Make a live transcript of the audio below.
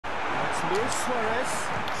Here's Suarez.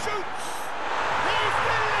 Shoots! He's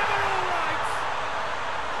delivered all right!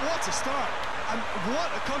 What a start, and what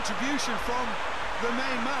a contribution from the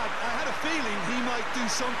main man. I had a feeling he might do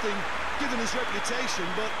something, given his reputation,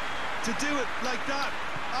 but to do it like that,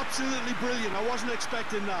 absolutely brilliant. I wasn't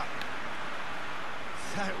expecting that.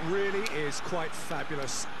 That really is quite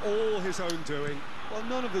fabulous. All his own doing. Well,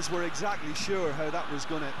 none of us were exactly sure how that was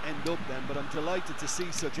going to end up then, but I'm delighted to see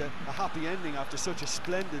such a happy ending after such a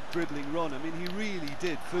splendid dribbling run. I mean, he really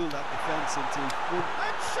did fool that defence into...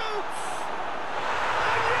 And shoots!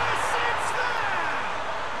 And yes, it's there!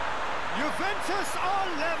 Juventus are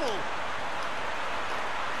level!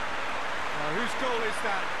 Now, whose goal is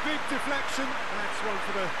that? Big deflection. That's one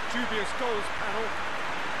for the dubious goals panel.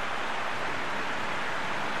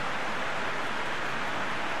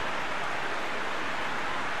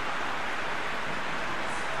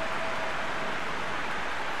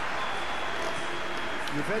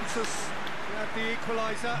 Juventus have the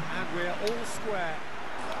equaliser, and we're all square.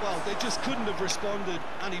 Well, they just couldn't have responded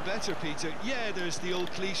any better, Peter. Yeah, there's the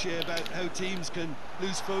old cliche about how teams can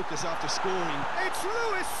lose focus after scoring. It's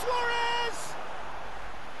Luis Suarez!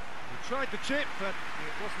 He tried the chip, but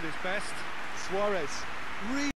it wasn't his best. Suarez, really